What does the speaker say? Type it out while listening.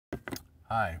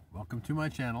Hi, welcome to my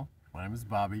channel. My name is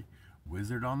Bobby,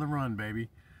 Wizard on the Run, baby.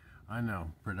 I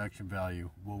know, production value,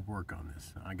 we'll work on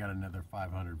this. I got another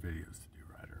 500 videos to do,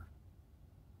 right, or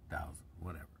 1,000,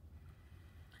 whatever.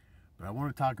 But I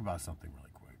want to talk about something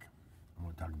really quick. I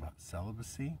want to talk about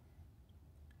celibacy.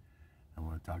 I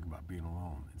want to talk about being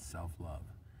alone and self-love.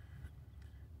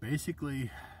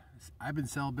 Basically, I've been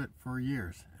celibate for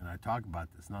years, and I talk about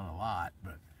this, not a lot,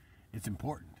 but it's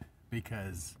important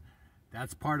because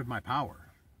that's part of my power,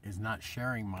 is not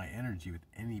sharing my energy with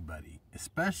anybody,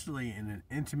 especially in an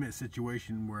intimate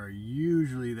situation where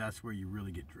usually that's where you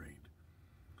really get drained.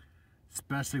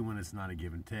 Especially when it's not a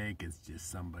give and take, it's just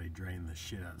somebody draining the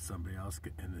shit out of somebody else,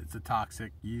 and it's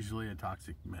usually a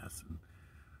toxic mess. And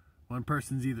one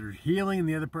person's either healing and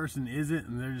the other person isn't,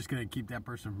 and they're just going to keep that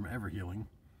person from ever healing,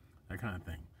 that kind of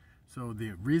thing. So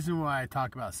the reason why I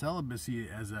talk about celibacy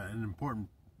as an important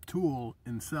tool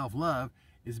in self-love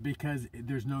is because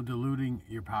there's no diluting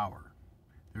your power.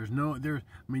 I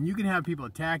mean, you can have people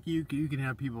attack you, you can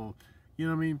have people, you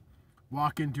know what I mean,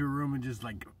 walk into a room and just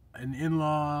like an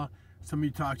in-law, somebody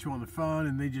you talk to on the phone,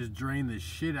 and they just drain the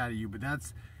shit out of you. But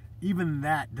even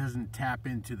that doesn't tap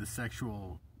into the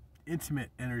sexual,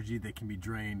 intimate energy that can be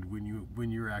drained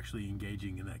when you're actually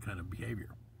engaging in that kind of behavior.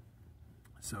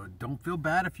 So don't feel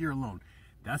bad if you're alone.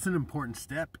 That's an important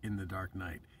step in the dark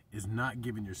night, is not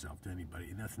giving yourself to anybody.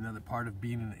 And that's another part of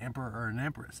being an emperor or an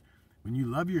empress. When you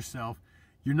love yourself,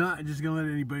 you're not just gonna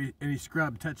let any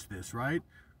scrub touch this, right?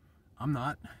 I'm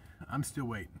not. I'm still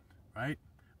waiting, right?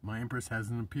 My empress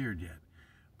hasn't appeared yet.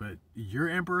 But your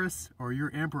empress or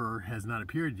your emperor has not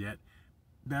appeared yet.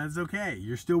 That's okay.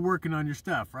 You're still working on your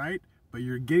stuff, right? But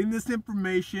you're getting this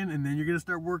information, and then you're gonna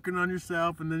start working on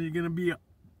yourself, and then you're gonna be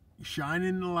shine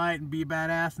in the light and be a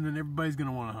badass, and then everybody's going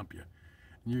to want to hump you.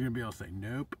 And you're going to be able to say,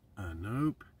 nope,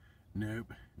 nope,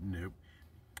 nope, nope.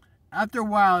 After a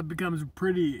while, it becomes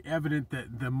pretty evident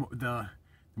that the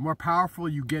more powerful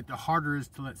you get, the harder it is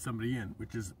to let somebody in,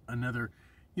 which is another,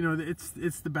 you know, it's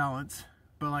the balance.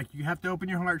 But like, you have to open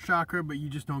your heart chakra, but you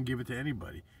just don't give it to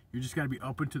anybody. You just got to be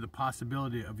open to the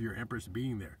possibility of your empress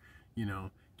being there. You know,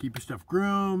 keep your stuff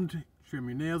groomed, trim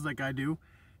your nails like I do.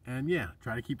 And yeah,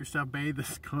 try to keep yourself bathed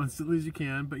as constantly as you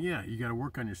can. But yeah, you got to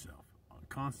work on yourself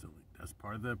constantly. That's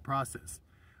part of the process.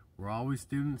 We're always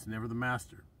students, never the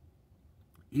master.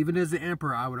 Even as the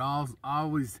emperor, I would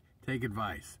always take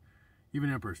advice.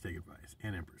 Even emperors take advice,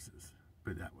 and empresses.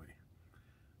 Put it that way.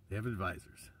 They have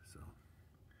advisors. So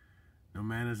no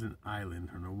man is an island,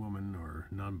 or no woman, or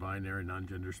non-binary,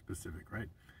 non-gender specific, right?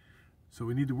 So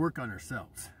we need to work on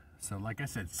ourselves. So like I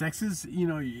said, sex is, you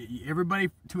know,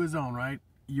 everybody to his own, right?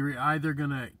 You're either going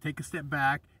to take a step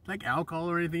back, like alcohol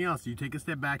or anything else. You take a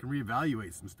step back and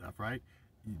reevaluate some stuff, right?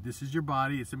 This is your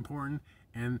body. It's important.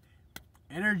 And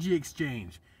energy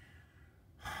exchange.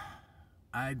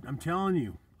 I'm telling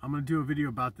you, I'm going to do a video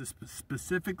about this,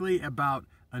 specifically about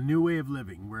a new way of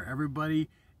living where everybody,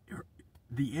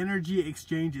 the energy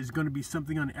exchange is going to be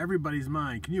something on everybody's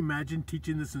mind. Can you imagine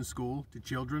teaching this in school to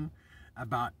children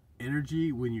about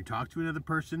energy when you talk to another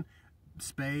person?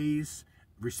 Space,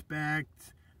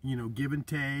 respect, you know, give and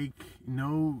take,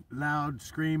 no loud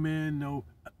screaming, no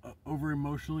over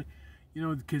emotionally, you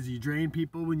know, because you drain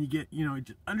people when you get, you know,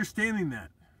 just understanding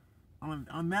that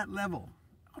on that level,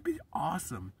 it'll be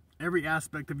awesome. Every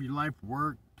aspect of your life,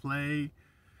 work, play.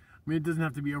 I mean, it doesn't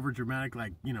have to be over dramatic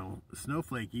like, you know,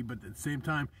 snowflakey, but at the same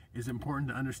time, it's important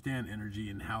to understand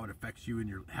energy and how it affects you and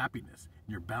your happiness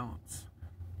and your balance.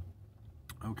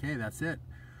 Okay, that's it.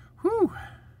 Whew.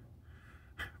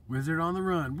 Wizard on the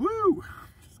run. Woo!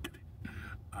 Just kidding.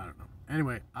 I don't know.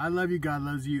 Anyway, I love you, God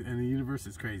loves you, and the universe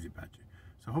is crazy about you.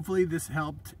 So hopefully this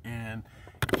helped, and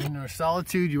in your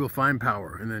solitude you will find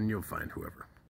power, and then you'll find whoever.